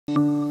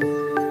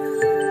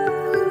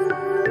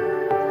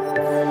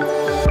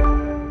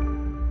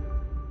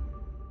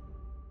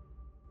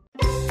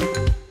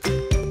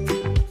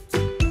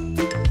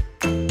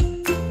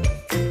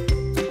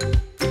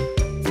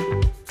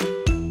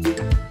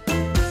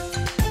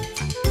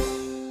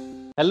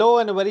Hello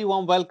and a very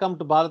warm welcome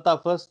to Bharata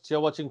First.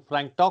 You're watching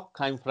Frank Talk.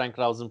 I'm Frank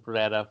Rausen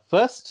Pereira.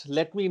 First,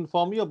 let me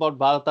inform you about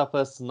Bharata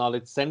First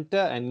Knowledge Center,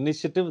 an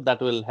initiative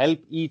that will help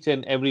each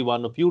and every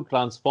one of you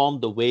transform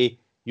the way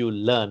you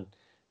learn.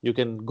 You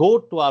can go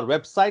to our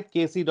website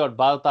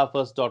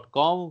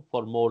kc.bharatafirst.com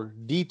for more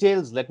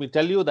details. Let me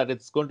tell you that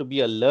it's going to be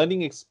a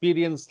learning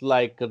experience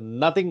like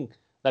nothing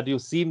that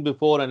you've seen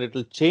before, and it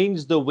will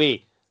change the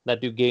way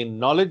that you gain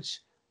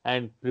knowledge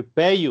and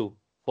prepare you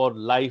for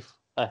life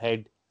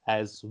ahead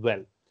as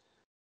well.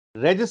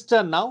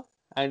 Register now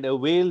and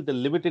avail the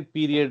limited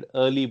period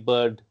early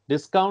bird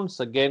discounts.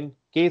 Again,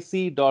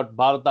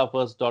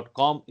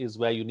 kc.bharatafirst.com is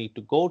where you need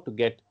to go to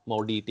get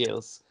more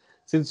details.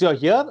 Since you're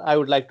here, I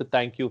would like to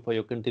thank you for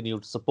your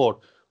continued support.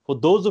 For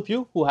those of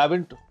you who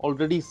haven't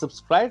already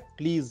subscribed,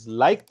 please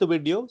like the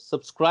video,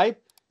 subscribe,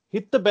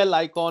 hit the bell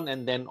icon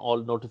and then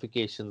all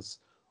notifications.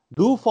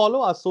 Do follow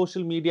our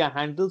social media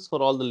handles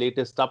for all the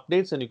latest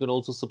updates, and you can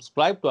also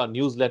subscribe to our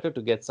newsletter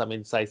to get some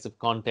incisive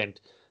content.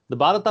 The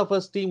Bharata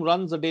First team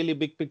runs a daily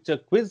Big Picture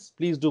quiz.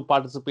 Please do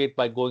participate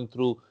by going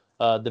through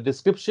the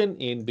description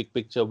in Big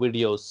Picture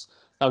videos.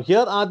 Now,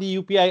 here are the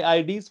UPI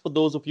IDs for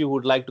those of you who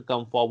would like to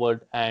come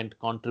forward and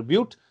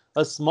contribute.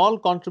 A small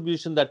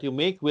contribution that you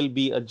make will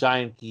be a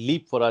giant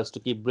leap for us to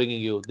keep bringing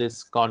you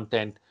this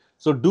content.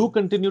 So do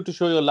continue to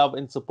show your love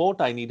and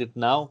support. I need it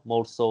now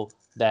more so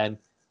than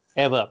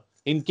ever.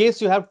 In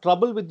case you have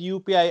trouble with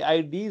UPI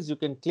IDs, you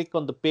can click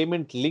on the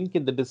payment link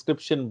in the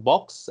description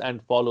box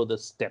and follow the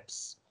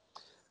steps.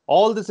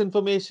 All this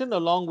information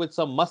along with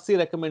some must-see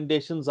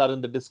recommendations are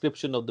in the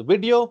description of the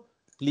video.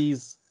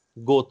 Please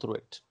go through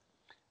it.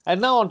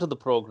 And now on to the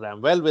program.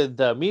 Well, with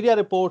media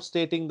reports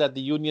stating that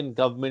the union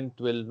government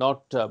will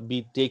not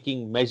be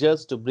taking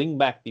measures to bring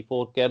back the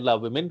 4 Kerala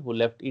women who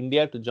left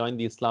India to join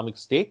the Islamic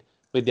State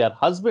with their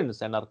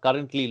husbands and are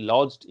currently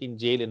lodged in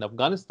jail in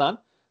Afghanistan,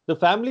 the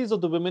families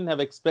of the women have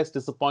expressed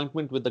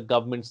disappointment with the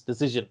government's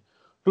decision.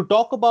 To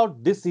talk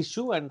about this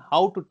issue and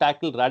how to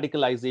tackle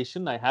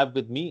radicalization, I have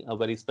with me a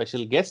very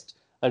special guest,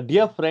 a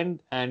dear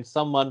friend and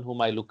someone whom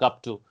I look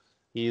up to.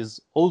 He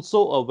is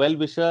also a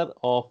well-wisher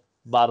of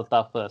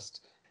Bharata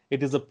First.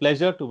 It is a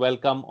pleasure to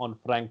welcome on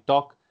Frank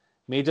Talk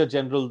Major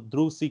General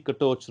Dhruv C.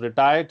 Katoch,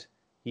 retired.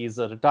 He is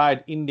a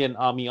retired Indian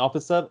Army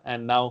officer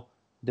and now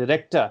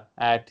director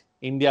at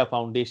India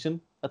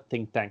Foundation, a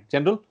think tank.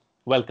 General,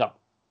 welcome.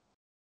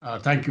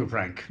 Thank you,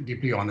 Frank.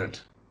 Deeply honored.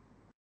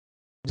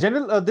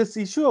 General, this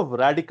issue of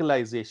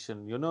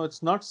radicalization,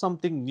 it's not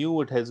something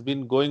new. It has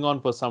been going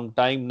on for some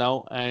time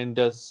now, and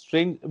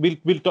strange.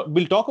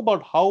 We'll talk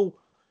about how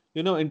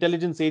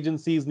intelligence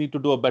agencies need to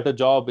do a better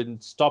job in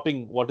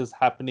stopping what is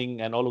happening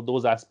and all of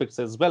those aspects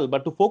as well.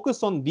 But to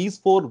focus on these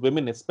 4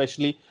 women,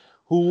 especially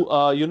who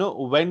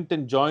went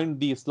and joined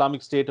the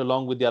Islamic State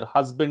along with their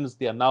husbands.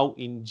 They are now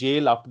in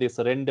jail after they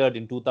surrendered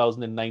in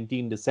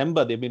 2019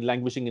 December. They've been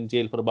languishing in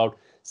jail for about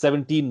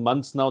 17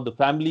 months now. The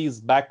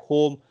families back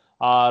home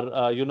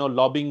are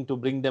lobbying to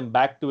bring them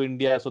back to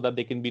India so that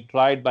they can be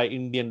tried by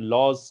Indian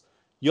laws.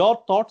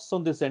 Your thoughts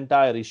on this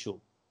entire issue?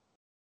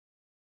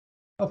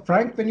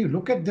 Frank, when you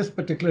look at this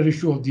particular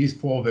issue of these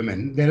 4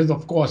 women, there is,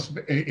 of course,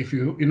 if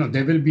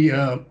there will be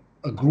a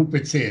group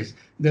which says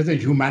there's a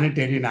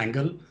humanitarian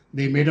angle.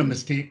 They made a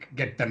mistake,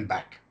 get them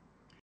back.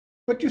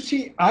 But you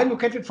see, I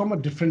look at it from a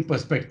different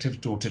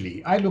perspective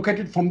totally. I look at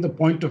it from the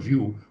point of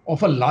view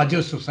of a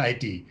larger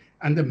society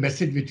and the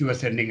message which you are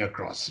sending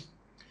across.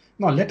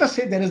 Now, let us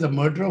say there is a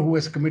murderer who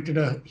has committed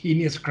a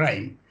heinous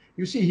crime.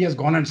 You see, he has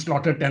gone and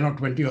slaughtered 10 or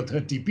 20 or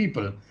 30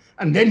 people,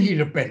 and then he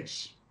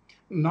repents.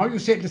 Now you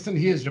say, listen,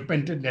 he has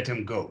repented, let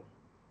him go.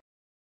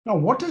 Now,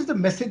 what is the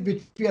message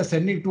which we are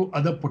sending to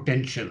other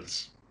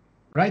potentials?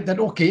 Right? That,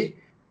 okay,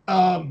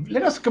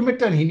 let us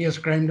commit a heinous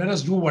crime. Let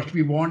us do what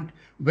we want.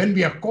 When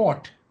we are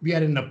caught, we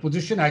are in a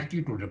position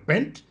actually to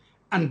repent.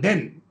 And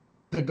then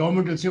the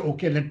government will say,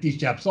 okay, let these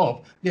chaps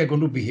off. They are going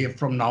to behave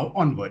from now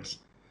onwards.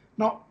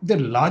 Now, the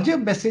larger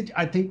message,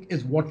 I think,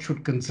 is what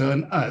should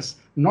concern us,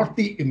 not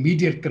the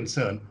immediate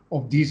concern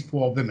of these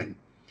 4 women.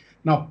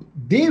 Now,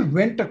 they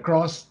went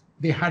across,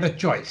 they had a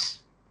choice.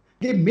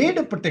 They made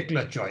a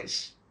particular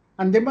choice,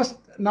 and they must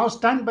now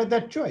stand by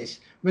that choice.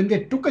 When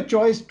they took a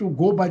choice to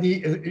go by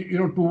the,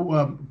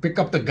 pick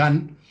up the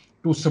gun,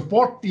 to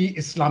support the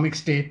Islamic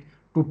State,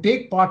 to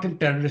take part in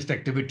terrorist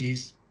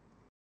activities,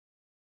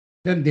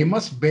 then they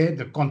must bear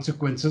the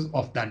consequences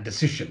of that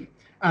decision.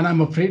 And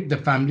I'm afraid the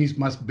families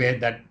must bear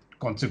that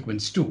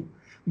consequence too.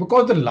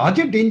 Because the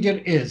larger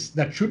danger is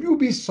that should you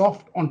be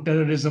soft on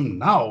terrorism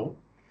now,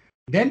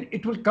 then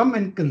it will come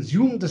and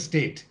consume the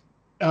state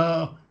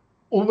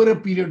over a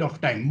period of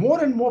time.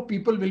 More and more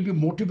people will be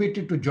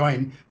motivated to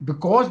join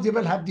because they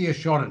will have the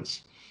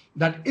assurance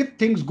that if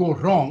things go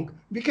wrong,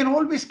 we can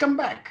always come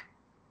back.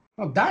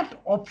 Now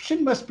that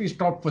option must be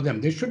stopped for them.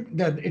 It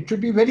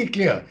should be very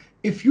clear.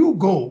 If you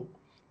go,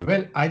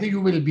 well, either you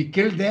will be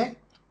killed there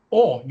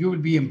or you will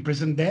be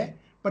imprisoned there,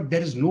 but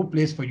there is no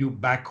place for you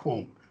back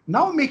home.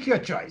 Now make your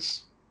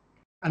choice.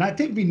 And I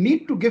think we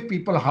need to give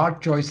people hard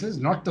choices,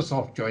 not the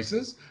soft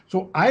choices.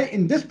 So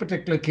in this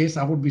particular case,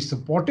 I would be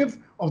supportive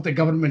of the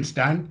government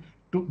stand.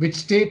 which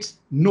states,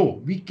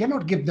 no, we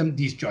cannot give them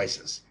these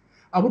choices.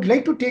 I would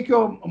like to take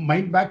your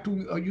mind back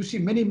to, you see,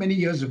 many, many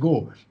years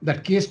ago,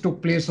 that case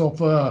took place of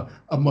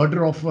a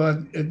murder of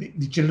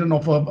the children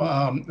of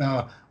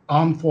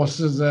armed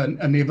forces,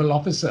 a naval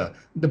officer,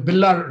 the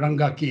Billa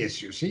Ranga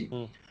case, you see.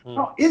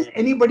 Now,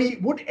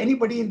 would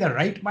anybody in the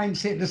right mind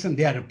say, listen,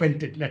 they are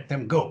repentant, let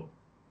them go?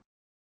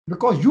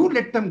 Because you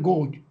let them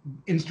go,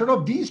 instead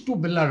of these two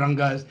Billa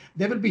Rangas,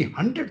 there will be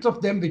hundreds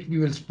of them which we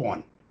will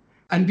spawn.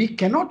 And we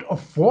cannot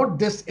afford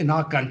this in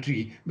our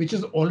country, which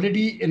is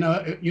already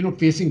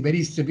facing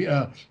very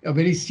severe,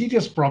 very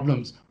serious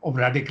problems of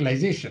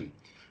radicalization.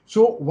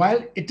 So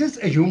while it is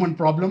a human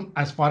problem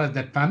as far as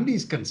that family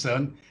is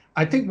concerned,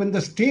 I think when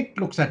the state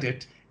looks at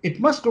it, it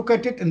must look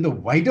at it in the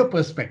wider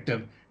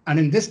perspective. And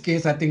in this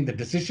case, I think the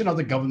decision of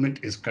the government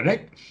is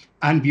correct,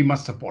 and we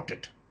must support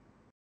it.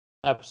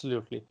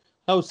 Absolutely.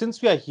 Now,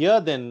 since we are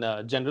here, then,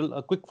 General,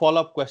 a quick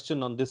follow-up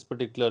question on this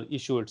particular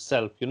issue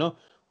itself.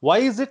 Why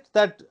is it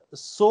that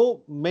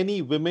so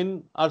many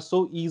women are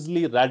so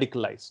easily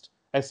radicalized,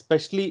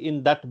 especially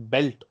in that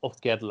belt of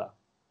Kerala?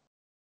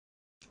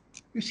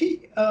 You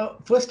see,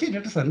 firstly,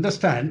 let us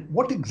understand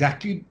what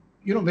exactly,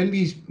 when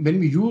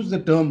we use the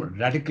term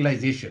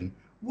radicalization,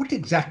 what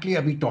exactly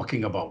are we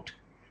talking about?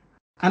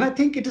 And I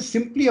think it is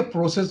simply a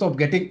process of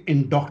getting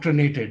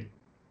indoctrinated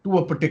to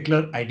a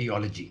particular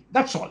ideology.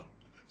 That's all.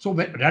 So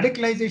when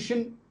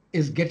radicalization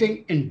is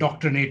getting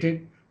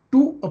indoctrinated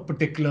to a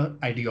particular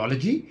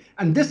ideology,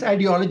 and this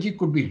ideology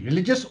could be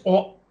religious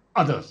or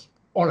others,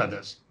 all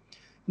others.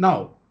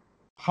 Now,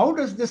 how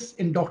does this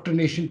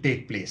indoctrination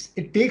take place?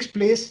 It takes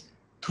place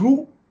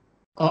through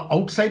an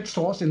outside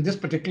source. In this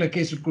particular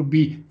case, it could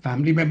be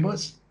family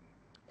members.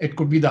 It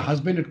could be the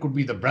husband, it could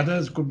be the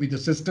brothers, it could be the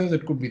sisters,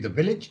 it could be the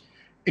village,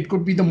 it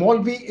could be the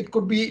Maulvi, it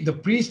could be the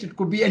priest, it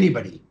could be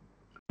anybody,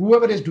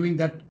 whoever is doing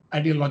that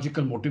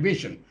ideological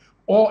motivation.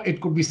 Or it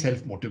could be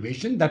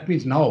self-motivation. That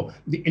means now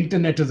the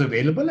internet is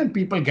available and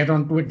people get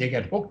onto it, they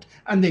get hooked,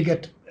 and they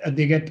get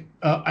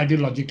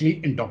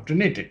ideologically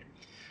indoctrinated.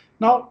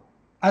 Now,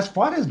 as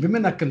far as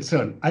women are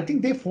concerned, I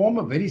think they form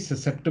a very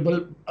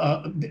susceptible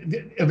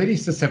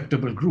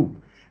group.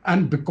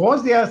 And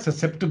because they are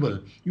susceptible,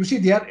 you see,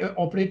 they are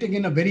operating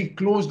in a very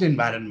closed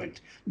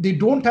environment. They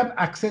don't have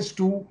access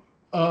to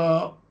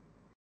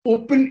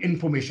open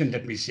information,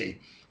 let me say.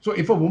 So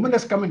if a woman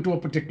has come into a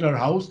particular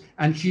house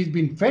and she's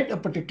been fed a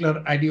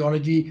particular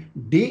ideology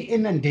day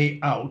in and day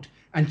out,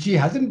 and she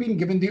hasn't been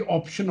given the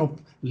option of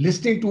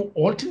listening to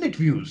alternate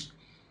views,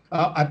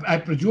 I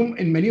presume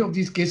in many of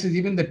these cases,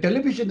 even the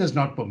television is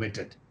not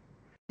permitted.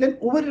 Then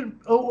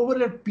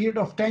over a period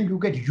of time, you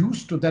get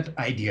used to that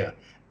idea.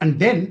 And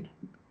then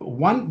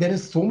there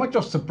is so much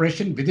of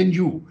suppression within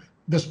you.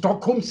 The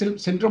Stockholm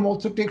syndrome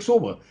also takes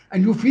over,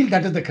 and you feel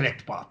that is the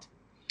correct path.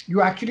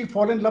 You actually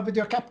fall in love with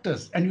your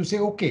captors and you say,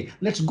 okay,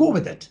 let's go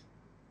with it.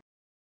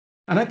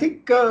 And I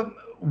think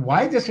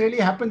why this really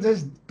happens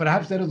is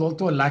perhaps there is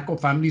also a lack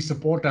of family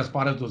support as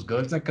far as those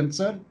girls are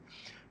concerned.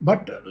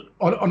 But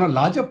on a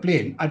larger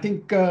plane, I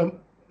think a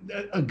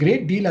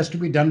great deal has to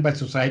be done by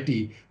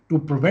society to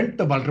prevent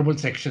the vulnerable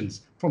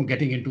sections from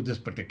getting into this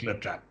particular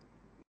trap.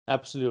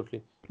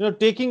 Absolutely.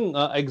 Taking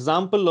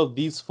example of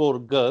these four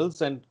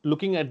girls and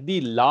looking at the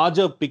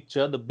larger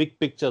picture, the big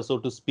picture, so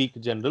to speak,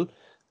 General,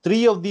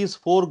 3 of these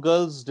 4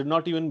 girls did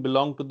not even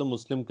belong to the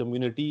Muslim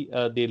community.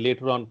 They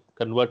later on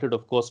converted,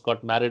 of course,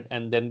 got married,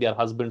 and then their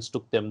husbands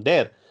took them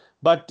there.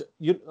 But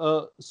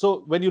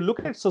so when you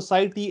look at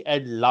society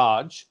at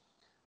large,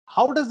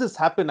 how does this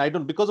happen? I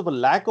don't, because of a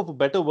lack of a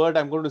better word,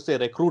 I'm going to say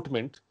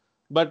recruitment.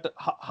 But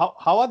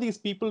how are these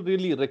people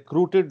really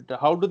recruited?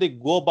 How do they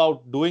go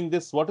about doing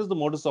this? What is the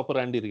modus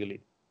operandi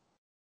really?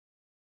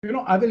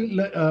 I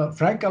will,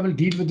 Frank, I will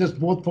deal with this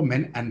both for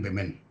men and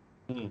women.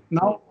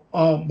 Now,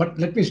 but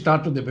let me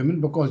start with the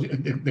women, because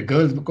the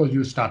girls, because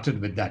you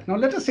started with that. Now,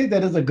 let us say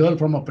there is a girl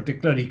from a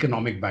particular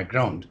economic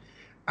background,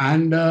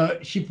 and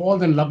she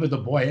falls in love with a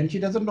boy, and she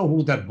doesn't know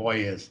who that boy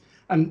is.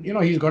 And,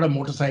 he's got a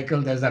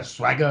motorcycle, there's that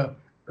swagger,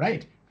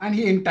 right? And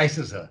he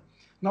entices her.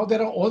 Now,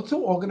 there are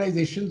also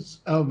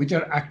organizations which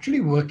are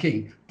actually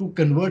working to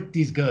convert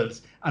these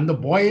girls. And the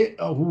boy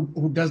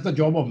who does the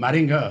job of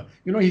marrying her,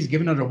 he's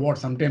given a reward,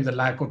 sometimes 1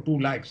 lakh or 2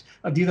 lakhs.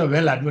 These are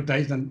well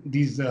advertised, and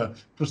these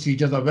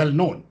procedures are well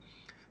known.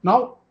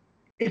 Now,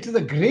 it is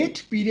a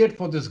great period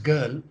for this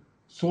girl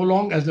so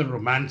long as the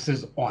romance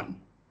is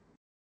on.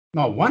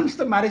 Now, once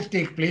the marriage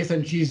takes place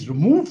and she's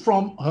removed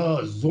from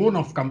her zone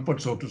of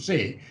comfort, so to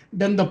say,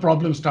 then the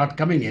problems start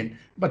coming in.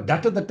 But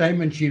that is the time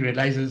when she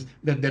realizes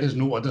that there is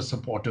no other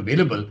support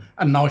available,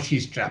 and now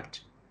she's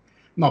trapped.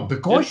 Now,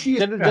 because she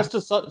is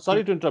trapped,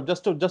 sorry to interrupt,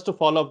 just a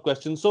follow-up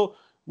question. So,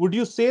 would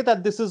you say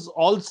that this is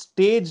all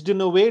staged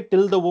in a way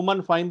till the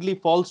woman finally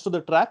falls to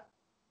the trap?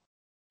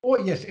 Oh,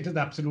 yes, it is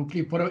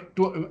absolutely.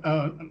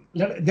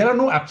 There are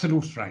no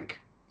absolutes, Frank.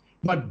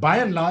 But by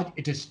and large,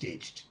 it is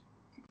staged.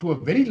 To a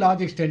very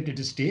large extent, it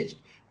is staged.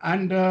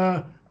 And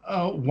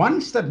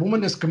once that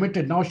woman is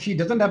committed, now she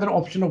doesn't have an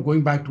option of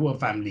going back to her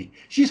family.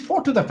 She's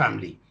fought to the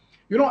family.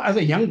 As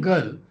a young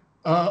girl,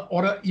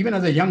 even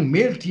as a young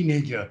male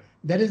teenager,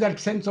 there is that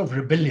sense of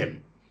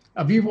rebellion.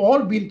 We've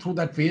all been through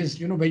that phase,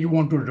 where you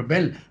want to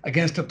rebel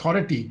against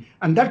authority.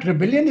 And that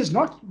rebellion is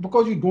not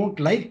because you don't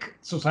like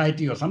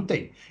society or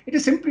something. It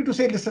is simply to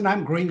say, listen,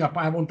 I'm growing up.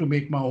 I want to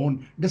make my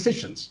own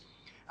decisions.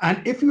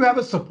 And if you have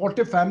a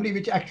supportive family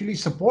which actually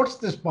supports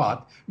this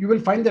path, you will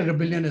find the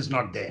rebellion is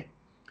not there.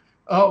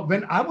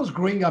 When I was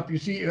growing up, you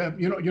see,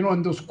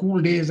 in those school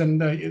days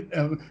and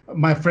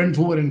my friends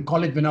who were in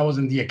college when I was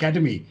in the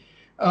academy,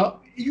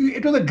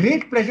 it was a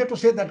great pleasure to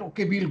say that,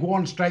 okay, we'll go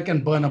on strike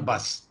and burn a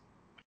bus.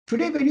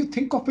 Today, when you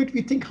think of it,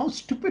 we think how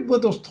stupid were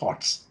those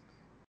thoughts.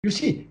 You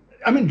see,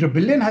 I mean,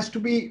 rebellion has to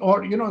be,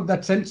 or,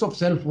 that sense of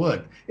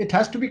self-worth, it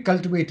has to be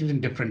cultivated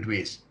in different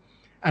ways.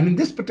 And in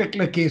this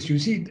particular case, you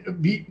see,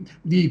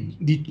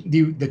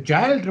 the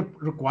child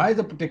requires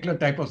a particular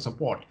type of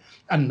support.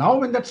 And now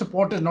when that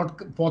support is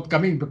not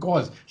forthcoming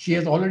because she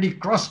has already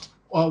crossed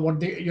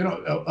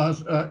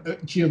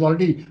she has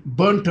already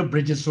burnt her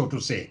bridges, so to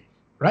say,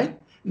 right?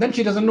 Then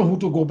she doesn't know who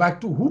to go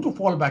back to, who to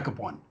fall back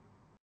upon.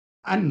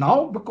 And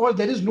now, because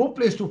there is no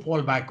place to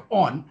fall back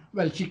on,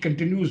 well, she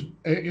continues,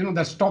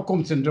 that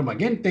Stockholm syndrome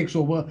again takes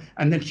over,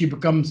 and then she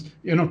becomes,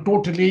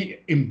 totally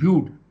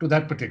imbued to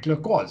that particular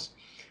cause.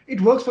 It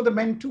works for the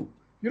men too.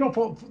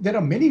 There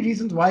are many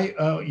reasons why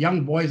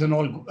young boys and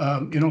all,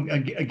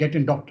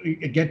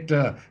 get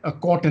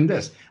caught in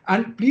this.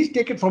 And please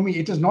take it from me,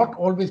 it is not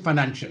always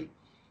financial.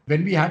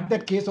 When we had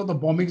that case of the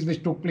bombings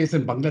which took place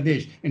in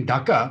Bangladesh, in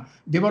Dhaka,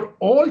 they were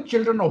all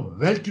children of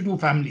well-to-do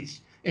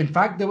families. In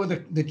fact, they were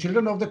the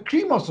children of the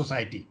cream of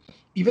society.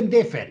 Even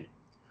they fell.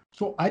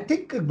 So I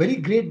think a very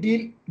great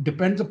deal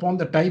depends upon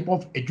the type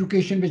of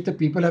education which the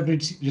people have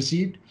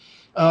received,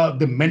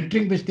 the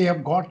mentoring which they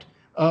have got.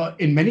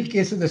 In many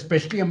cases,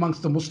 especially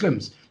amongst the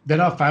Muslims,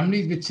 there are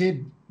families which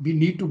say we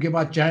need to give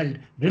our child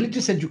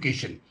religious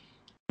education.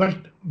 But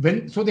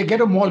so they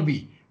get a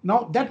Maulvi.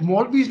 Now that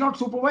Maulvi is not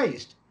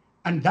supervised.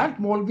 And that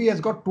Maulvi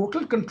has got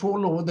total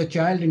control over the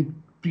child in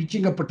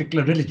preaching a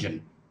particular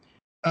religion.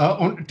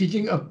 On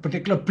teaching a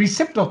particular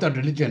precept of that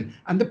religion,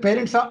 and the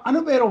parents are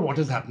unaware of what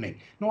is happening.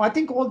 Now, I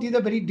think all these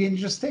are very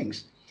dangerous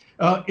things.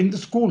 In the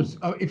schools,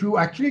 if you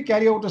actually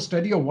carry out a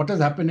study of what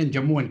has happened in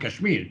Jammu and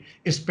Kashmir,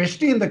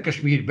 especially in the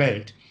Kashmir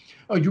belt,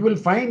 you will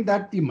find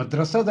that the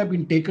madrasas have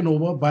been taken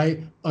over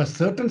by a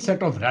certain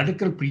set of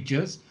radical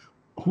preachers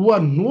who are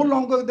no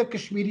longer the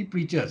Kashmiri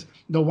preachers,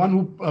 the one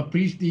who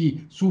preach the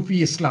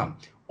Sufi Islam.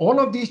 All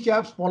of these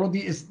chaps follow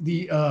the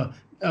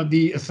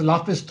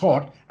Salafist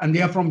thought, and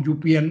they are from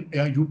UP and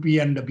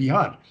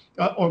Bihar,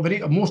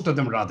 or most of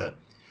them rather.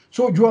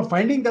 So you are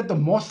finding that the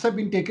mosques have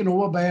been taken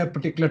over by a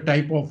particular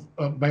type of,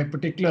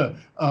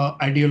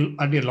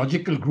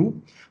 ideological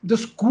group. The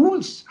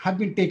schools have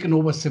been taken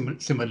over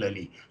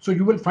similarly. So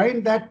you will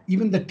find that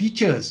even the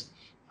teachers,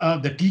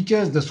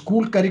 the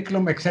school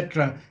curriculum,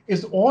 etc.,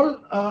 has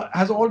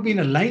all been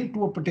aligned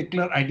to a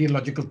particular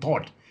ideological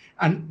thought,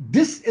 and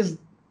this is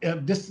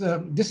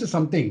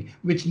something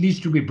which needs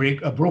to be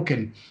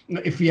broken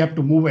if we have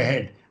to move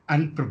ahead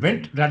and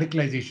prevent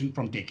radicalization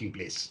from taking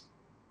place.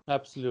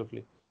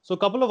 Absolutely. So a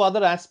couple of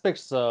other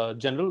aspects,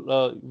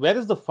 General. Where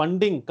is the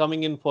funding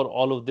coming in for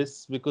all of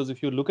this? Because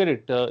if you look at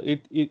it,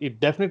 it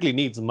definitely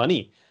needs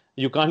money.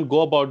 You can't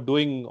go about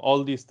doing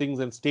all these things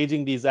and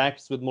staging these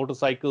acts with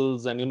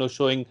motorcycles and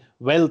showing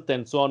wealth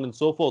and so on and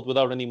so forth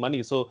without any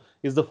money. So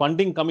is the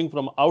funding coming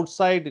from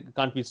outside?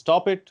 Can't we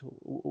stop it?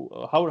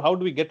 How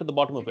do we get to the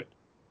bottom of it?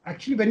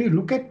 Actually, when you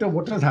look at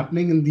what is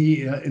happening in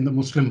the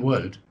Muslim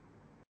world,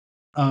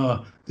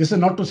 this is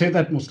not to say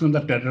that Muslims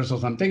are terrorists or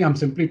something. I'm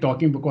simply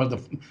talking because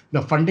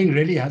the funding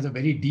really has a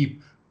very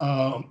deep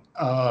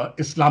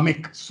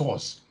Islamic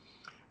source.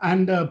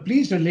 And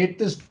please relate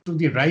this to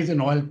the rise in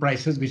oil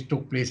prices which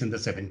took place in the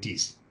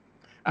 70s.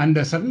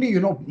 And suddenly,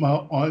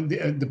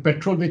 the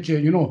petrol, which,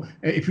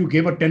 if you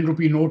gave a 10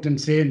 rupee note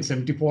and say in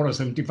 74 or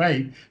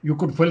 75, you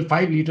could fill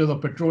 5 liters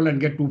of petrol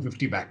and get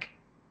 250 back.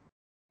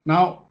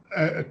 Now,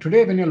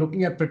 today, when you're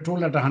looking at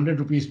petrol at 100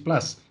 rupees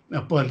plus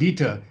per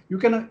liter, you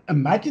can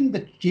imagine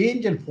the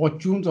change in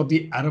fortunes of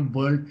the Arab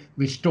world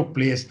which took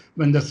place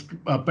when the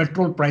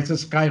petrol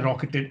prices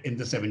skyrocketed in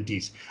the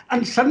 70s.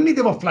 And suddenly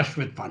they were flush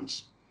with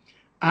funds.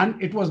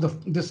 And it was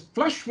this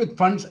flush with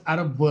funds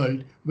Arab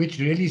world which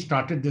really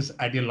started this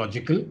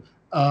ideological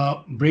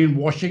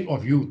brainwashing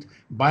of youth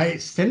by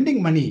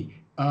sending money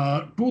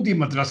to the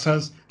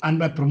madrasas and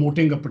by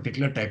promoting a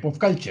particular type of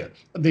culture,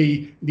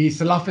 the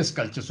Salafist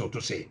culture, so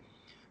to say.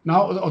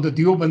 Now, or the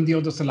Deobandi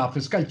or the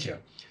Salafist culture.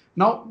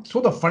 Now,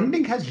 so the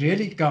funding has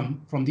really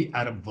come from the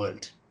Arab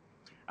world.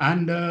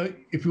 And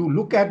if you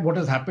look at what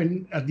has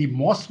happened at the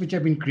mosques which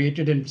have been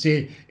created in,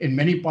 say, in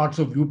many parts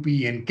of UP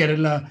and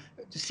Kerala,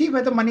 see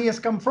where the money has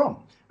come from.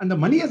 And the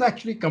money has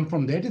actually come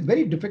from there. It is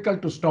very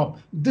difficult to stop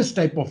this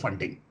type of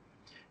funding.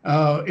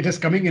 It is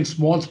coming in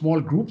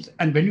small groups.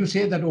 And when you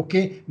say that,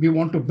 okay, we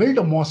want to build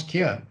a mosque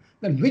here,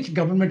 then which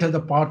government has the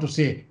power to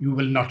say you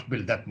will not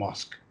build that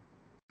mosque?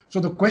 So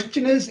the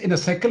question is, in a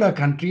secular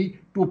country,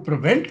 to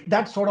prevent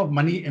that sort of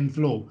money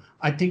inflow,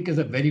 I think is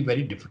a very,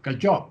 very difficult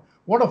job.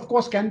 What of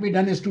course can be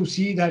done is to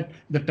see that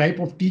the type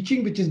of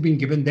teaching which is being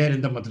given there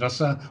in the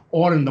madrasa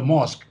or in the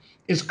mosque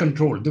is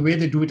controlled the way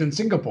they do it in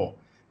Singapore.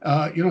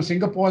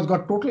 Singapore has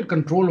got total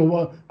control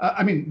over,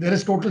 there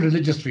is total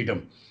religious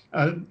freedom.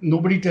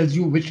 Nobody tells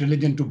you which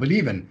religion to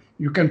believe in.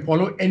 You can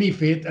follow any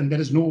faith and there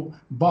is no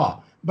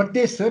bar. But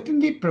they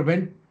certainly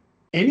prevent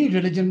any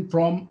religion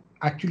from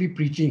actually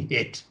preaching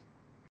hate,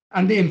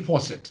 and they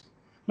enforce it.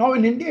 Now,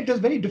 in India, it is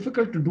very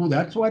difficult to do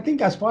that. So I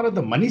think as far as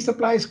the money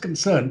supply is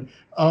concerned,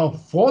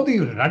 for the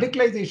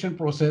radicalization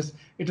process,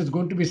 it is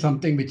going to be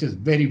something which is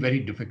very, very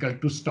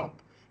difficult to stop.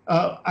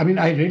 I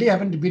really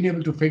haven't been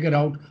able to figure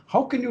out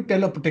how can you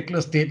tell a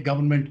particular state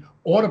government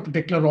or a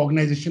particular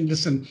organization,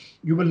 listen,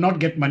 you will not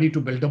get money to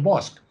build a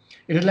mosque.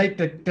 It is like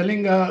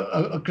telling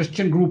a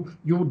Christian group,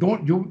 you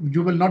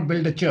will not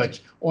build a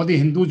church, or the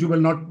Hindus, you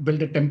will not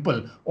build a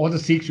temple, or the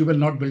Sikhs, you will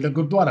not build a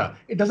gurdwara.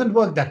 It doesn't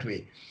work that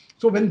way.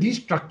 So when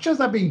these structures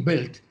are being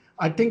built,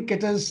 I think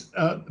it is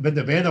where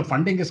the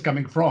funding is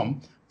coming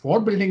from for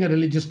building a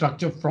religious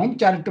structure from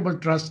charitable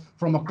trusts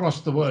from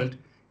across the world,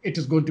 it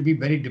is going to be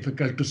very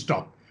difficult to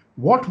stop.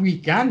 What we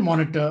can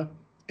monitor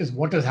is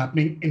what is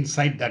happening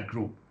inside that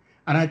group.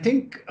 And I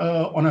think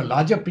on a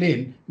larger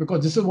plane,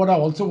 because this is what I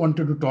also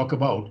wanted to talk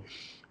about,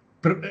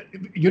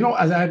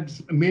 as I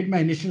had made my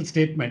initial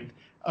statement,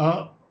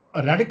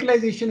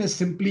 radicalization is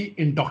simply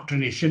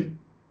indoctrination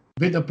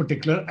with a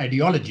particular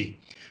ideology.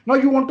 Now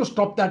you want to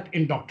stop that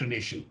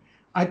indoctrination.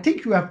 I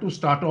think you have to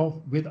start off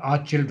with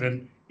our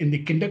children in the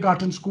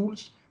kindergarten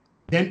schools,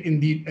 then in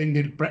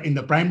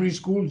the primary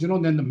schools,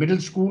 then the middle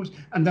schools,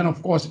 and then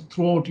of course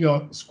throughout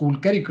your school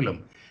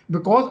curriculum.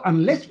 Because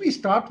unless we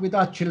start with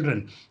our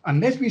children,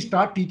 unless we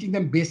start teaching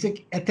them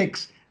basic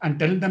ethics and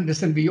telling them,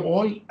 listen, we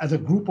all as a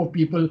group of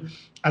people,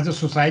 as a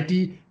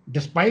society,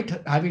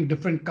 despite having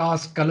different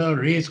caste, color,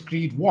 race,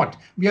 creed,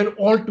 we are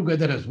all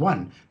together as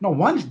one. Now,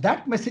 once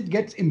that message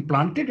gets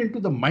implanted into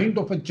the mind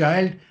of a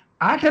child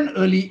at an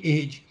early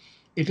age,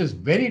 it is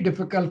very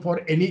difficult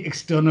for any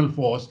external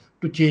force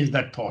to change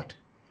that thought.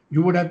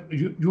 You would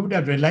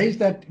have realized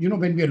that,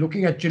 when we are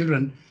looking at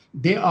children,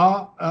 they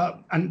are,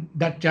 and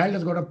that child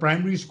has got a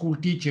primary school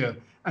teacher,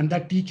 and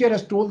that teacher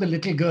has told the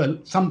little girl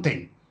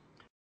something.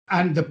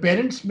 And the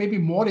parents may be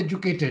more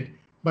educated,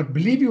 but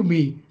believe you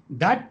me,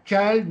 that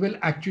child will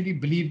actually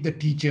believe the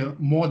teacher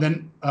more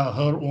than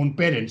her own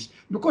parents,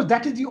 because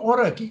that is the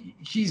aura.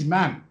 She's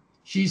ma'am,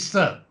 she's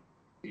sir,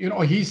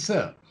 he's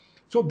sir.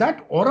 So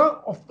that aura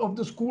of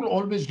the school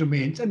always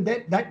remains, and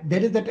that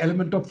there is that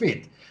element of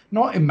faith.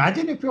 Now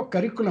imagine if your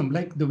curriculum,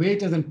 like the way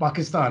it is in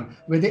Pakistan,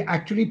 where they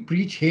actually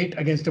preach hate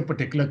against a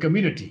particular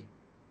community,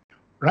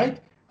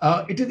 right?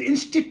 It is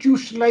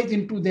institutionalized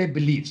into their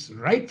beliefs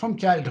right from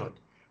childhood.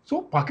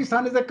 So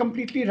Pakistan is a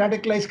completely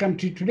radicalized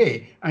country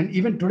today. And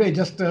even today,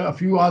 just a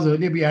few hours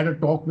earlier, we had a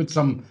talk with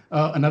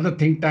another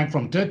think tank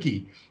from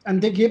Turkey,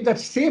 and they gave that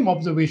same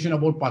observation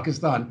about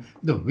Pakistan,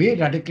 the way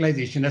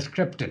radicalization has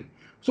crept in.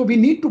 So we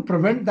need to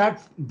prevent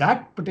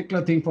that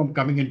particular thing from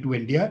coming into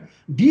India.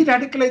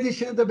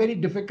 De-radicalization is a very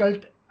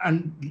difficult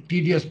and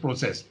tedious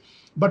process.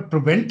 But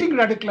preventing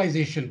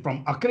radicalization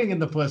from occurring in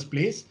the first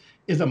place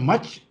is a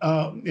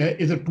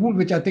tool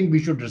which I think we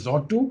should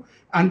resort to.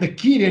 And the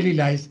key really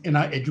lies in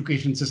our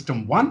education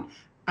system, one,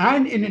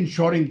 and in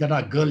ensuring that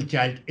our girl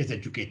child is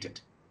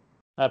educated.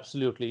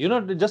 Absolutely.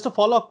 Just a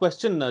follow-up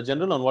question,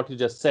 General, on what you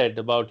just said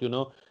about,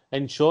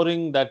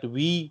 ensuring that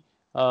we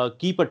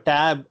keep a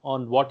tab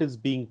on what is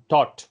being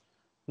taught.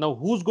 Now,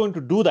 who's going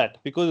to do that?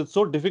 Because it's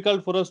so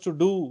difficult for us to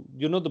do,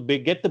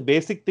 get the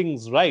basic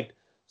things right.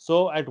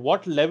 So at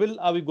what level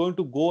are we going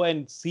to go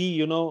and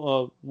see,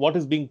 what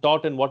is being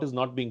taught and what is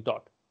not being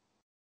taught?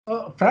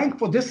 Frank,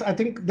 for this, I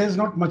think there's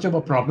not much of a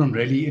problem,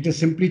 really. It is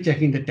simply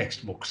checking the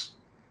textbooks.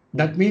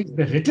 That means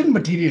the written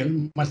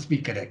material must be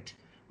correct.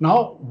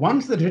 Now,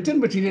 once the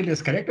written material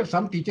is correct, if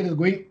some teacher is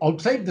going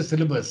outside the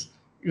syllabus,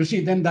 you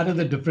see, then that is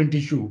a different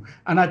issue.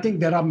 And I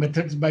think there are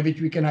methods by which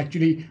we can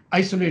actually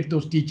isolate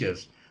those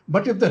teachers.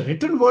 But if the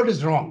written word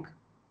is wrong,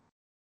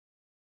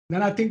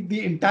 then I think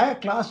the entire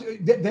class,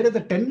 there is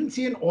a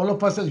tendency in all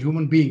of us as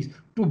human beings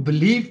to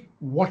believe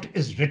what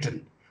is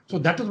written. So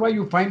that is why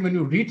you find when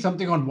you read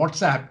something on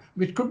WhatsApp,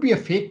 which could be a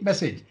fake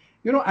message,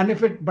 and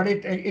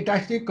it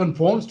actually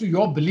conforms to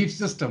your belief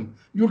system,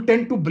 you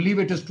tend to believe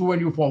it is true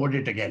and you forward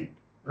it again,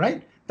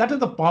 right? That is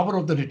the power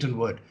of the written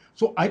word.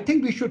 So I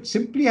think we should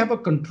simply have a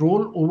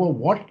control over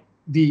what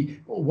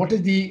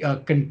is the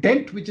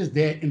content which is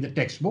there in the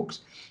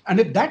textbooks. And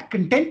if that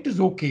content is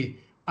okay,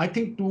 I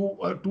think to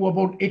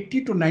about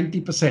 80 to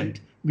 90%,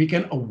 we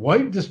can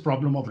avoid this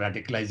problem of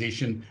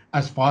radicalization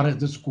as far as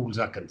the schools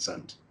are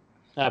concerned.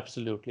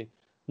 Absolutely.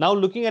 Now,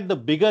 looking at the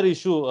bigger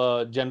issue,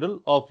 General,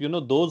 of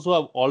those who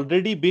have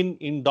already been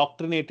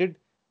indoctrinated,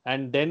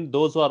 and then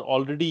those who are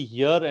already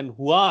here and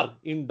who are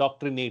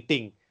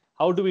indoctrinating,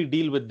 how do we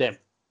deal with them?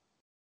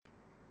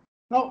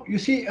 Now, you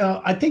see,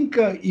 I think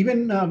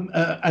even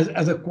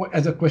as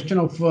a question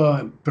of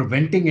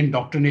preventing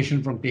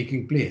indoctrination from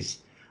taking place,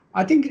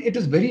 I think it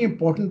is very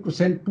important to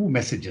send two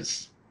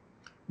messages.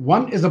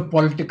 One is a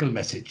political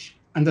message,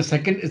 and the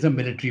second is a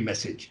military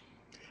message.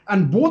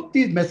 And both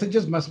these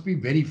messages must be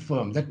very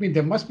firm. That means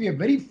there must be a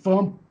very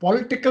firm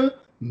political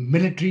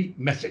military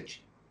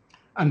message.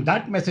 And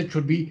that message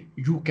should be,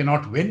 you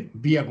cannot win,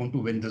 we are going to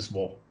win this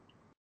war.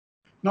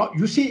 Now,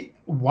 you see,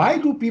 why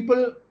do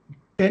people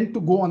tend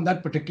to go on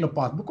that particular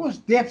path? Because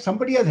they have,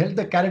 somebody has held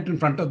the carrot in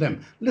front of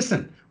them.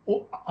 Listen,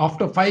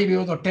 after 5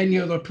 years or 10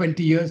 years or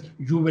 20 years,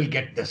 you will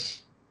get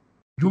this.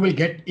 You will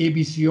get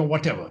ABC or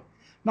whatever.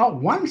 Now,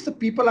 once the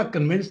people are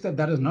convinced that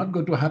that is not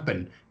going to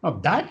happen, now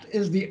that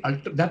is the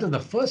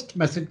first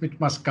message which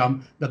must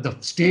come, that the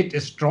state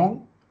is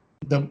strong,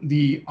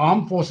 the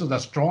armed forces are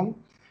strong,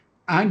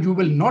 and you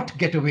will not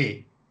get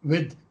away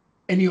with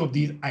any of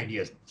these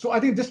ideas. So I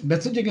think this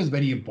messaging is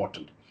very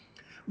important.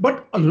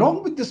 But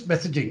along with this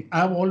messaging,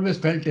 I've always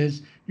felt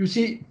is, you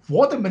see,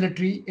 for the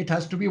military, it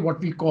has to be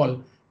what we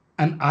call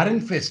an iron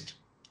fist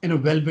in a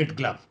velvet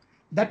glove.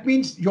 That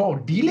means you're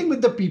dealing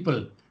with the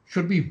people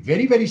should be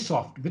very, very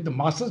soft with the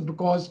masses,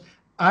 because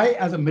I,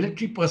 as a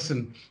military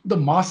person, the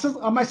masses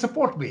are my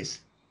support base.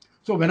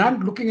 So when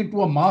I'm looking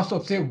into a mass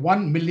of, say,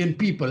 1 million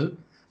people,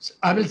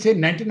 I will say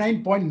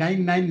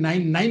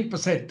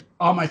 99.9999%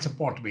 are my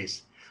support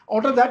base.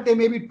 Out of that, there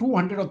may be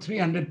 200 or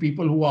 300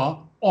 people who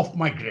are off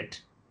my grid.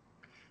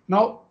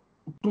 Now,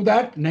 to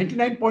that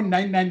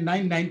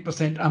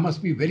 99.9999%, I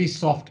must be very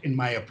soft in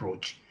my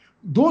approach.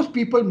 Those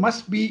people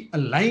must be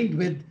aligned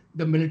with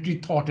the military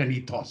thought and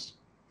ethos.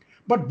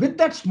 But with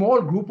that small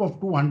group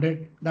of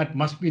 200, that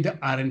must be the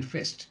iron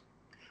fist.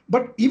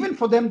 But even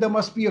for them, there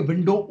must be a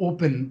window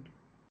open,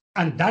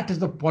 and that is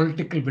the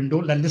political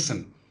window. Now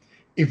listen,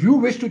 if you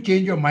wish to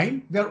change your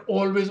mind, they're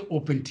always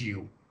open to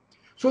you.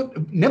 So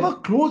never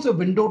close a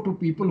window to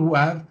people who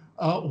are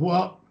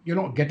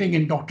getting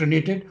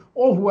indoctrinated,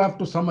 or who have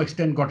to some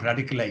extent got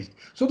radicalized.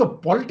 So the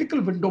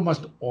political window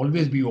must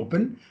always be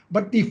open,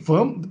 but the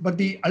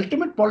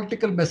ultimate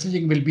political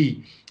messaging will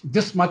be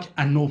this much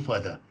and no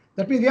further.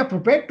 That means we are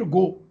prepared to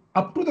go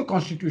up to the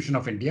Constitution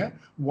of India.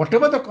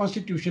 Whatever the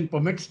Constitution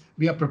permits,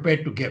 we are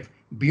prepared to give.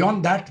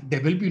 Beyond that,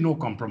 there will be no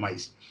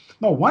compromise.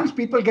 Now, once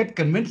people get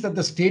convinced that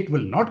the state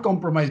will not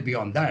compromise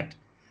beyond that,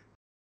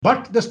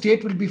 but the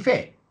state will be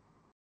fair,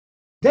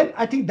 then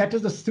I think that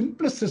is the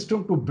simplest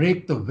system to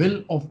break the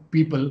will of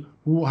people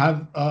who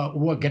are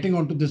getting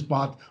onto this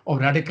path of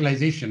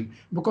radicalization,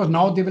 because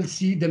now they will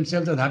see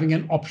themselves as having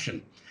an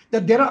option,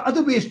 that there are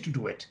other ways to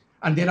do it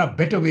and there are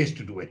better ways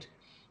to do it.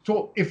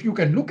 So if you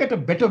can look at a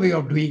better way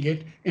of doing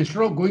it,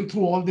 instead of going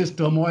through all this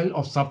turmoil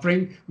of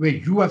suffering where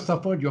you have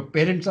suffered, your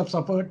parents have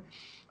suffered,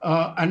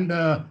 and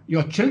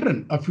your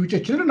children, future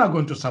children are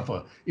going to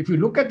suffer. If you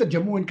look at the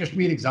Jammu and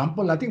Kashmir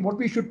example, I think what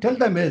we should tell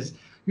them is,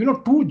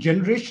 2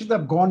 generations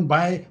have gone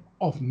by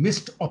of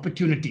missed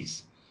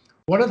opportunities.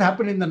 What has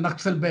happened in the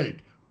Naxal belt?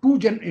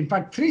 In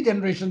fact, 3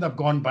 generations have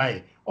gone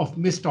by of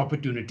missed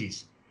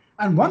opportunities.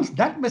 And once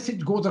that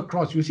message goes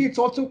across, you see, it's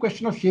also a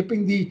question of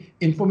shaping the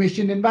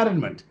information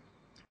environment.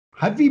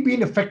 Have we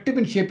been effective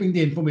in shaping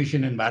the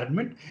information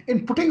environment,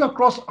 in putting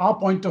across our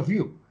point of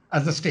view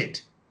as a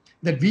state,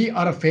 that we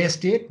are a fair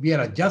state, we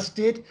are a just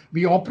state,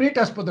 we operate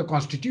as per the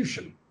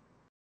Constitution?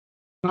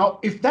 Now,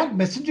 if that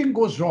messaging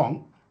goes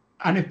wrong,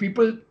 and if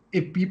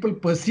people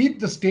perceive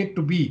the state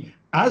to be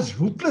as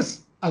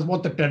ruthless as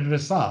what the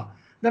terrorists are,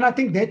 then I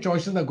think their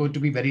choices are going to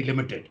be very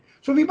limited.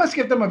 So we must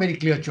give them a very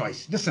clear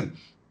choice. Listen,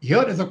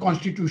 here is a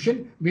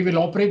Constitution, we will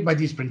operate by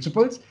these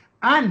principles,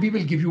 and we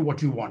will give you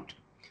what you want.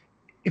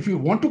 If you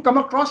want to come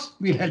across,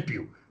 we'll help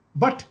you.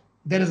 But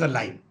there is a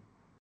line,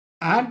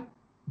 and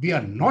we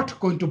are not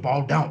going to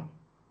bow down.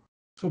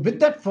 So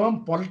with that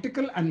firm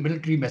political and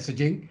military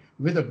messaging,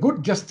 with a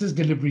good justice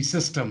delivery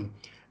system,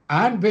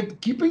 and with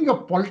keeping a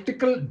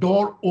political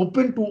door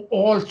open to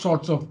all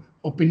sorts of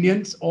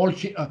opinions, all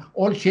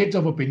shades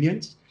of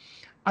opinions,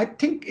 I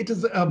think it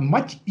is a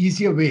much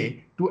easier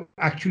way to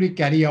actually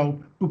carry out,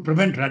 to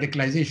prevent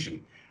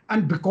radicalization.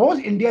 And because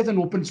India is an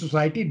open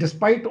society,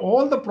 despite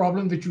all the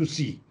problems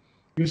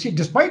which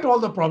despite all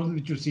the problems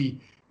which you see,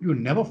 you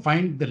never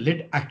find the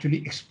lid actually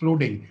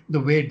exploding the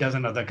way it does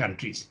in other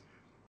countries.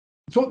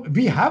 So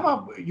we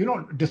have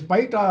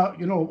despite our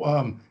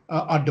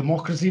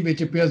democracy,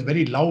 which appears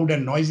very loud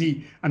and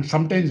noisy and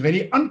sometimes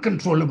very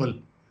uncontrollable,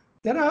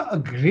 there are a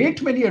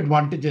great many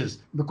advantages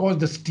because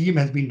the steam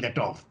has been let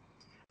off.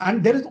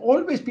 And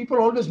people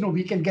always know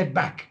we can get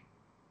back.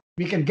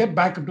 We can get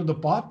back into the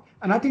path.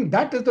 And I think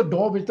that is the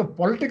door which the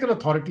political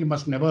authority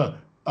must never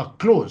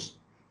close.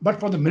 But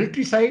for the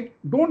military side,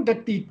 don't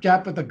let the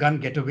chap with the gun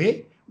get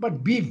away,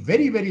 but be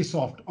very, very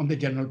soft on the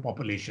general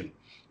population.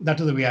 That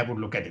is the way I would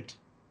look at it.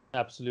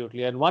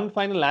 Absolutely. And one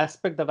final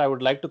aspect that I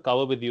would like to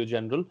cover with you,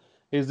 General,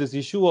 is this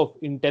issue of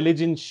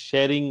intelligence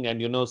sharing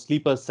and,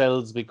 sleeper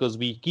cells, because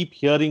we keep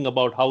hearing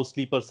about how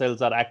sleeper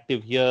cells are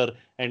active here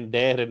and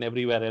there and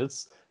everywhere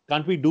else.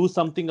 Can't we do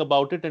something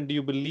about it? And do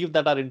you believe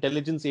that our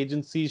intelligence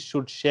agencies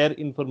should share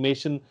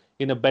information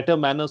in a better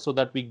manner so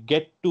that we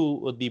get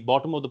to the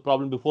bottom of the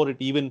problem before it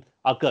even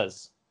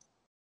occurs?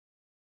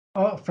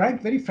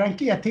 Very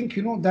frankly, I think,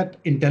 that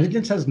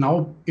intelligence has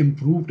now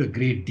improved a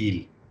great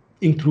deal,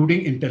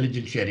 including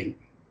intelligence sharing.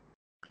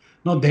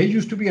 Now, there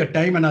used to be a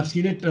time, and I've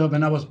seen it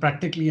when I was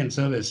practically in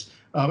service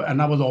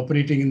and I was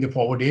operating in the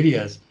forward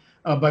areas,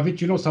 by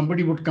which,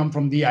 somebody would come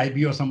from the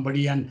IB or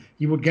somebody and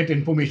he would get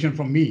information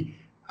from me.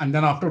 And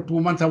then after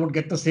 2 months, I would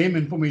get the same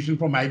information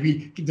from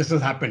IB. This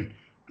has happened.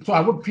 So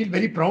I would feel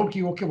very proud.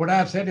 Okay, what I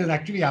have said is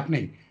actually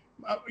happening.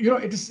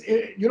 It is,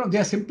 they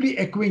are simply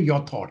echoing your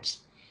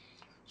thoughts.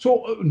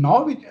 So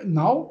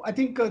now I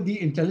think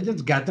the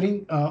intelligence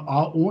gathering,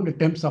 our own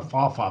attempts are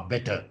far, far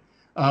better.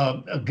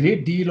 A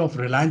great deal of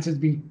reliance is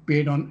being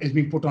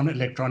put on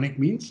electronic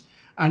means,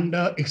 and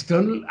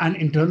external and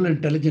internal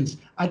intelligence,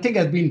 I think,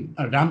 has been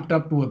ramped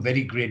up to a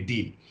very great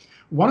deal.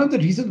 One of the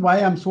reasons why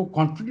I'm so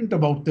confident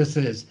about this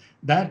is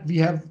that we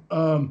have,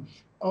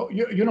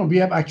 we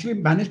have actually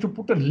managed to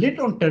put a lid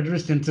on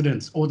terrorist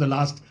incidents over the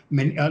last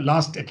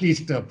at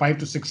least 5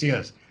 to 6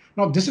 years.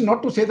 Now, this is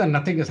not to say that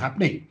nothing is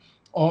happening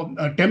or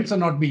attempts are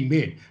not being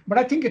made, but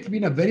I think it's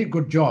been a very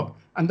good job.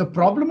 And the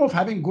problem of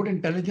having good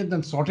intelligence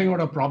and sorting out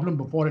a problem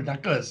before it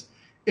occurs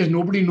is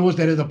nobody knows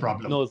there is a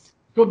problem. Knows.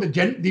 So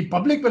the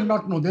public will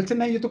not know. They'll say,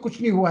 "No, ये तो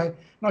कुछ नहीं हुआ है."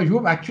 Now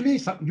you've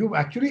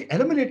actually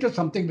eliminated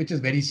something which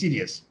is very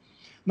serious.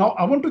 Now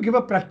I want to give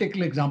a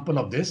practical example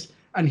of this,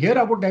 and here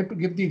I would like to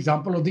give the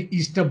example of the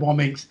Easter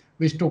bombings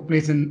which took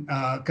place in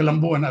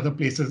Colombo and other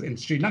places in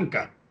Sri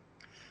Lanka.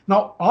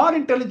 Now, our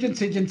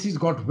intelligence agencies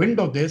got wind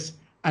of this,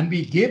 and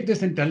we gave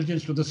this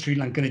intelligence to the Sri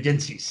Lankan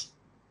agencies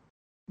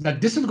that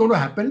this is going to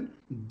happen.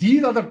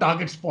 These are the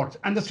target spots,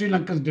 and the Sri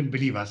Lankans didn't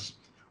believe us.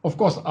 Of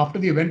course, after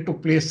the event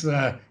took place,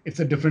 it's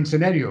a different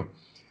scenario.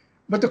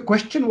 But the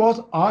question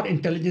was, our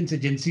intelligence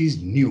agencies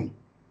knew.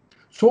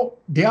 So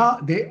they are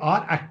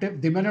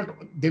active.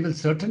 They will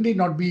certainly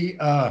not be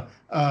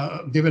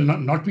they will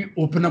not be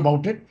open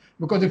about it,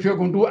 because if you're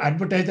going to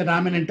advertise that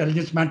I'm an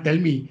intelligence man, tell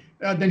me,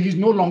 then he's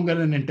no longer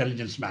an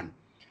intelligence man.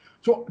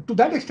 So to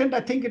that extent,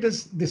 I think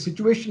the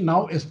situation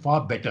now is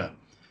far better.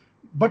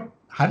 But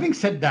having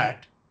said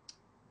that,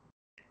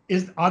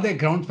 are there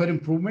grounds for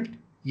improvement?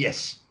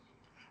 Yes.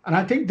 And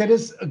I think there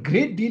is a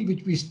great deal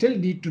which we still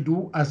need to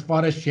do as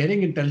far as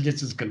sharing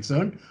intelligence is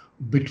concerned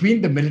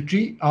between the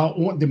military,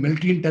 the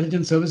military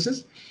intelligence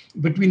services,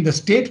 between the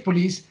state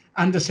police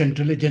and the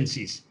central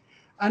agencies.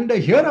 And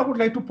here I would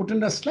like to put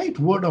in a slight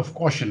word of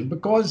caution,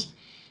 because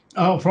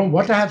from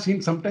what I have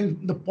seen, sometimes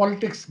the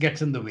politics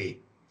gets in the way.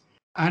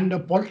 And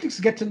politics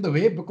gets in the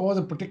way because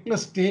a particular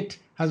state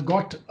has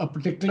got a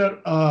particular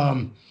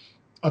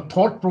a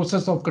thought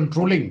process of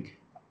controlling,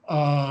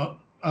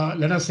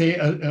 let us say,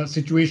 a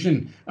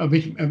situation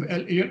which,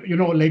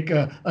 like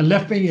a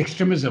left-wing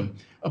extremism.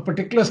 A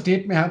particular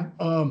state may have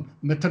a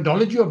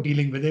methodology of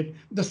dealing with it.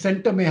 The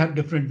center may have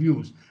different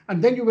views.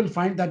 And then you will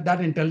find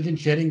that intelligence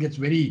sharing gets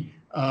very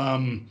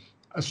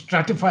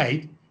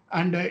stratified.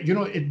 And,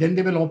 then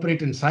they will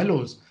operate in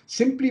silos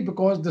simply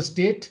because the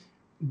state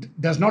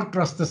does not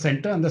trust the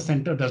center and the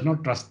center does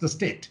not trust the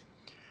state.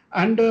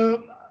 And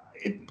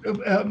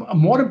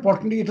more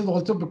importantly, it is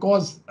also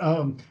because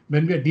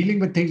when we are dealing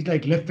with things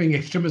like left-wing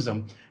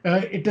extremism,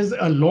 it is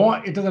a law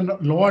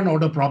and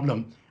order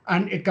problem,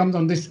 and it comes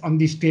on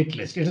the state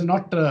list. It is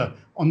not the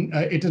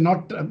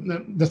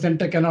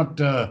center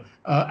cannot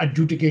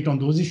adjudicate on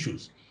those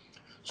issues.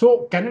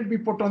 So can it be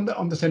put on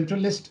the central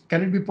list?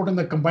 Can it be put on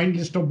the combined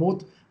list of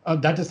both?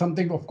 That is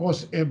something, of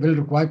course, will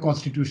require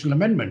constitutional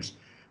amendments.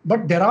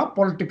 But there are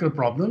political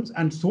problems,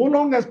 and so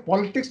long as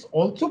politics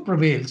also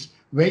prevails,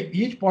 where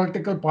each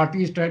political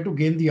party is trying to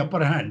gain the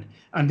upper hand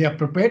and they are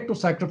prepared to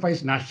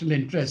sacrifice national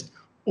interest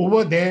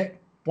over their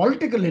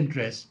political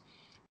interests,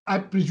 I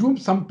presume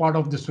some part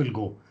of this will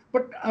go.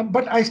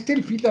 But I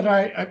still feel that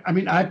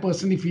I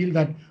personally feel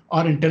that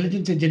our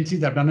intelligence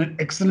agencies have done an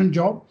excellent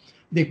job.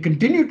 They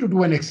continue to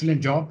do an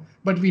excellent job,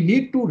 but we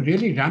need to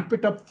really ramp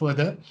it up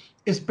further,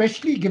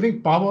 especially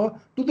giving power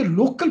to the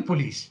local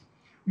police.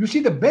 You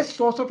see, the best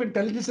source of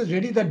intelligence is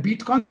really that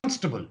beat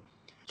constable.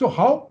 So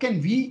how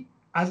can we,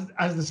 as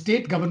the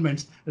state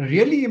governments,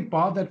 really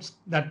empower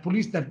that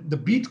police, that the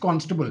beat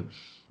constable,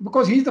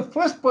 because he's the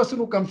first person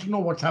who comes to know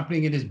what's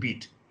happening in his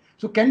beat.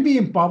 So can we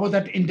empower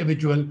that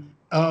individual,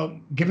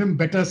 give him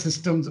better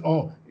systems,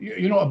 or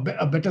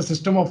a better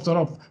system of sort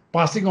of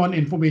passing on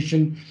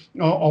information,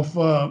 of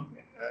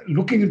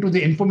looking into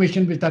the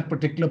information which that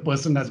particular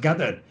person has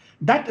gathered?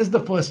 That is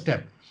the first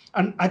step.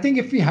 And I think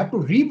if we have to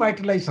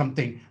revitalize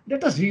something,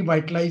 let us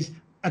revitalize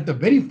at the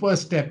very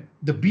first step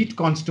the beat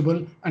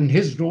constable and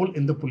his role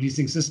in the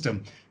policing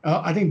system.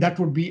 I think that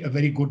would be a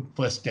very good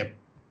first step.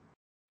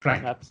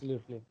 Frank.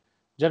 Absolutely.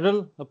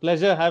 General, a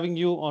pleasure having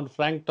you on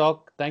Frank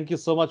Talk. Thank you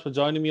so much for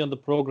joining me on the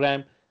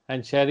program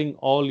and sharing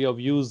all your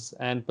views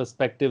and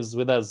perspectives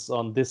with us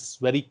on this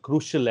very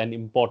crucial and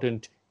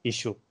important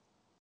issue.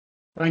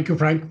 Thank you,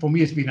 Frank. For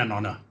me, it's been an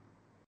honor.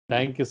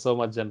 Thank you so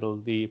much,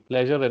 General. The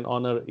pleasure and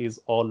honor is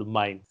all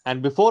mine.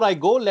 And before I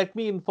go, let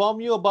me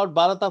inform you about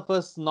Bharata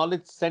First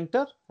Knowledge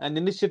Center, an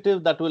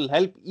initiative that will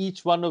help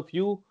each one of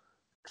you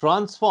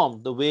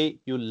transform the way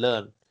you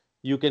learn.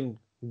 You can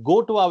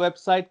go to our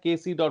website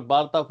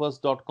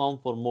kc.bharatafirst.com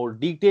for more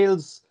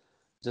details.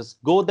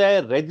 Just go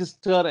there,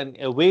 register, and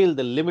avail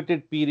the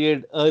limited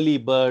period early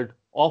bird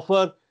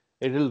offer.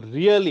 It will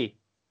really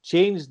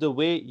change the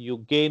way you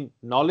gain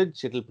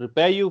knowledge. It will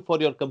prepare you for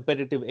your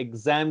competitive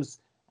exams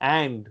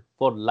and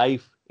for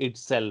life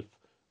itself.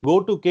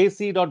 Go to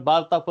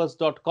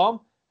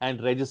kc.bharatafirst.com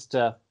and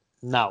register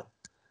now.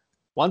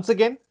 Once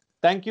again,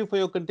 thank you for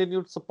your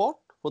continued support.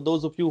 For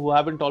those of you who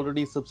haven't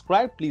already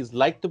subscribed, please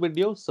like the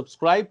video,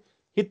 subscribe,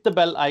 hit the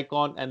bell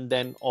icon, and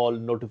then all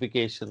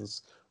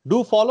notifications.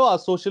 Do follow our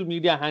social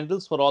media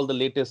handles for all the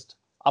latest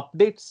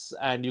updates,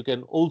 and you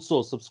can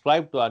also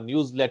subscribe to our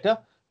newsletter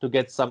to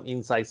get some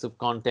incisive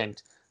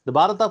content. The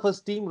Bharata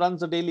First team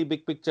runs a daily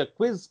Big Picture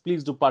quiz.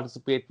 Please do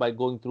participate by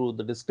going through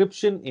the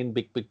description in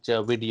Big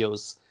Picture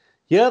videos.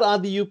 Here are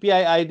the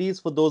UPI IDs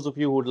for those of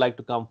you who would like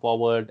to come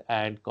forward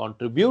and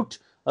contribute.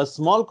 A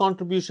small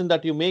contribution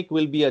that you make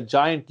will be a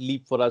giant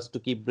leap for us to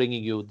keep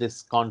bringing you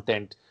this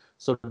content.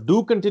 So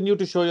do continue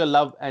to show your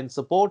love and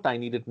support. I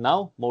need it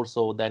now more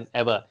so than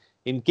ever.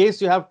 In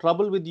case you have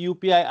trouble with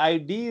UPI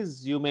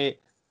IDs, you may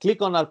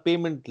click on our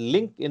payment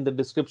link in the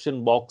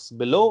description box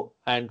below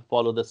and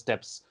follow the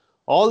steps.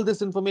 All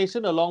this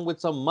information along with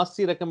some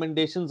must-see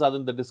recommendations are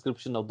in the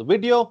description of the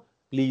video.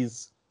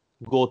 Please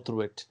go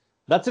through it.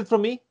 That's it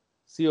from me.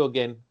 See you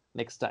again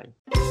next time.